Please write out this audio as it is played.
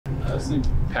see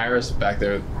Paris back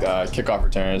there, kickoff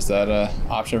return. Is that an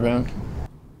option for him?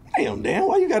 Damn, Dan,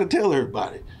 why you got to tell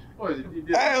everybody? Well, he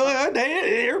did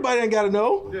Everybody ain't got to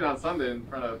know. He did on Sunday in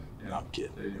front of. No, I'm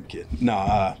kidding.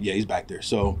 No, yeah, he's back there.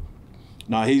 So,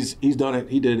 no, he's done it.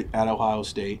 He did it at Ohio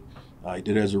State. He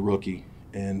did it as a rookie,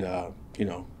 and you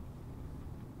know.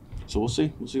 So we'll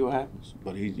see. We'll see what happens.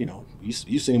 But he, you know,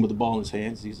 you've seen him with the ball in his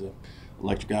hands. He's an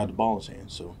electric guy with the ball in his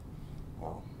hands. So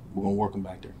we're gonna work him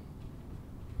back there.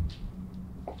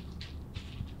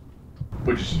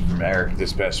 What you see from Eric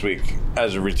this past week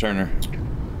as a returner?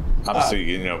 Obviously,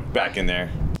 you know, back in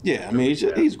there. Yeah, I mean,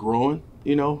 he's growing.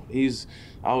 You know, I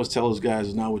always tell those guys,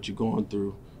 it's not what you're going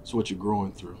through, it's what you're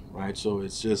growing through, right? So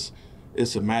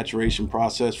it's a maturation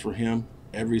process for him.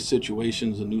 Every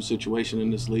situation is a new situation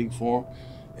in this league for him,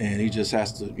 and he just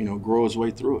has to, you know, grow his way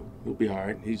through it. He'll be all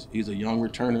right. He's a young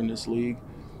returner in this league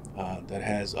that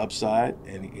has upside,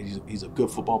 and he's a good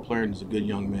football player and he's a good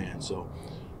young man. So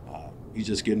he's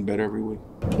just getting better every week.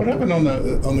 What happened on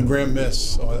the Graham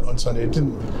miss on Sunday? It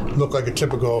didn't look like a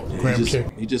typical Graham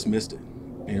kick. He just missed it.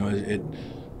 You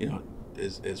know,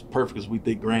 as perfect as we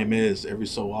think Graham is, every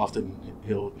so often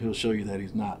he'll show you that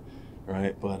he's not,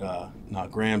 right? But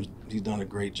no, he's done a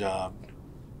great job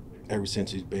ever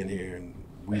since he's been here, and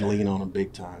we lean on him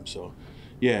big time. So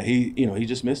yeah, he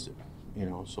just missed it. You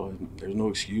know, so there's no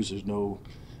excuse. There's no,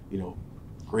 you know,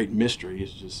 great mystery.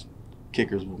 It's just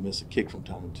kickers will miss a kick from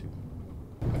time to time.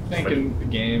 I think in the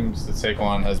games that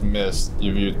Saquon has missed,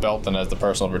 you've used Belton as the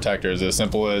personal protector. Is it as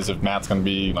simple as if Matt's going to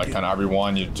be like kind of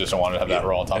RB1, you just don't want to have that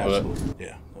role on top of it?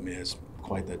 Yeah, I mean, it's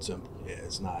quite that simple. Yeah,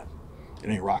 it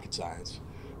ain't rocket science.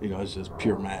 You know, it's just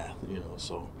pure math, you know,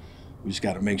 so we just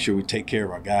got to make sure we take care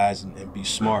of our guys and be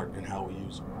smart in how we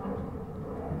use them.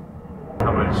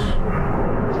 How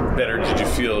much better did you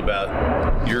feel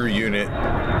about your unit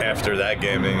after that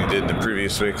game than you did in the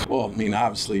previous week? Well, I mean,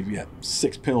 obviously, if you had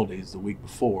 6 penalties the week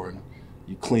before and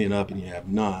you clean up and you have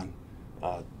none,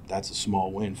 that's a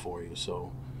small win for you.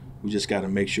 So we just got to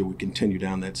make sure we continue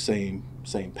down that same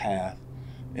path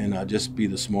and just be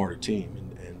the smarter team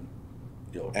and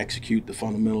you know, execute the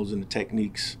fundamentals and the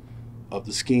techniques of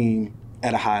the scheme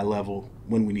at a high level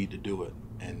when we need to do it,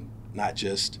 and not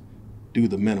just do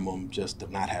the minimum just to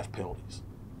not have penalties.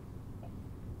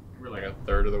 We're like a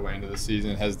third of the way into the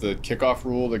season. Has the kickoff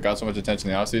rule that got so much attention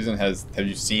in the offseason, have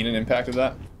you seen an impact of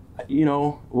that? You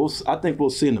know, I think we'll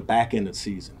see in the back end of the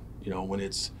season, you know,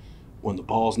 when the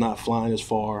ball's not flying as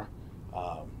far,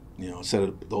 you know, instead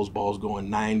of those balls going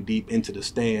 9 deep into the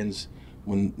stands,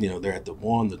 when, you know, they're at the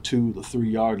 1, the 2, the 3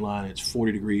 yard line, it's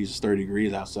 40 degrees, it's 30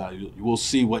 degrees outside. You will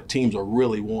see what teams are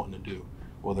really wanting to do,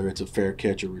 whether it's a fair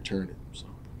catch or return it. So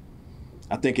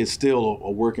I think it's still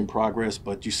a work in progress,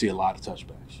 but you see a lot of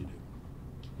touchbacks. You do.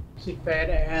 Is it fair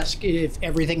to ask if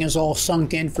everything is all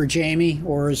sunk in for Jamie,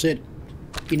 or is it,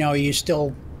 you know, you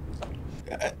still?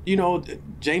 You know,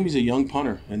 Jamie's a young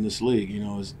punter in this league. You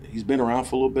know, he's been around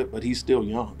for a little bit, but he's still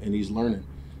young and he's learning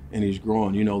and he's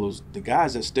growing. You know, the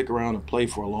guys that stick around and play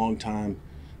for a long time,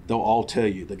 they'll all tell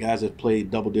you. The guys that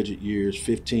played double-digit years,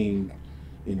 15,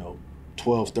 you know,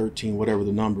 12, 13, whatever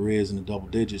the number is in the double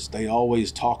digits, they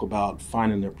always talk about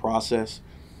finding their process.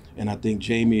 And I think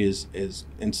Jamie is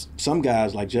and some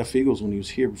guys like Jeff Eagles, when he was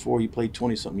here before, he played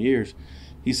 20-something years,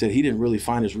 he said he didn't really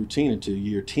find his routine until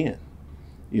year 10,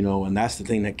 you know, and that's the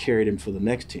thing that carried him for the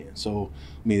next 10. So,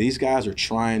 I mean, these guys are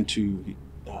trying to,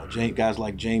 guys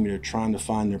like Jamie, they're trying to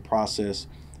find their process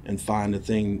and find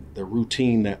the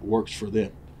routine that works for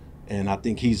them. And I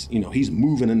think he's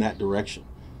moving in that direction.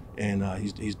 And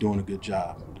he's doing a good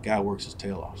job. The guy works his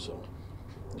tail off, so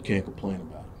you can't complain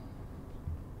about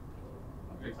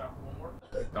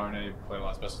it. Darnay played a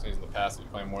lot of special teams in the past. He's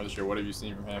playing more this year. What have you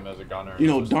seen from him as a gunner? You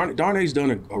know, Darnay's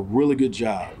done a really good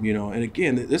job, you know. And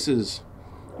again, this is,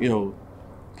 you know,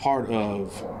 part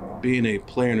of being a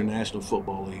player in the National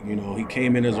Football League. You know, he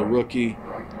came in as a rookie,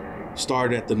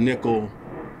 started at the nickel,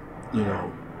 you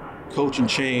know, coaching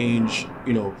change,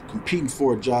 you know, competing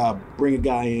for a job, bring a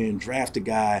guy in, draft a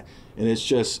guy, and it's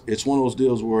one of those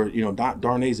deals where, you know,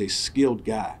 Darnay's a skilled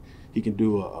guy. He can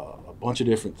do a bunch of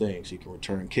different things. He can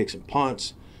return kicks and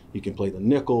punts. He can play the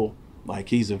nickel. Like,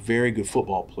 he's a very good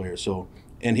football player. So,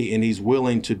 and he's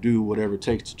willing to do whatever it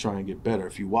takes to try and get better.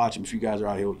 If you watch him, if you guys are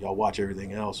out here, y'all watch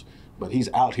everything else. But he's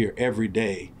out here every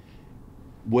day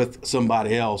with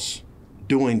somebody else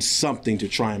doing something to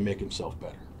try and make himself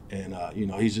better. And, you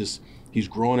know, he's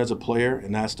growing as a player,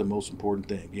 and that's the most important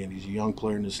thing. Again, he's a young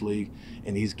player in this league,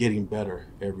 and he's getting better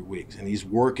every week, and he's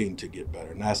working to get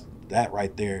better. And that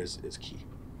right there is key.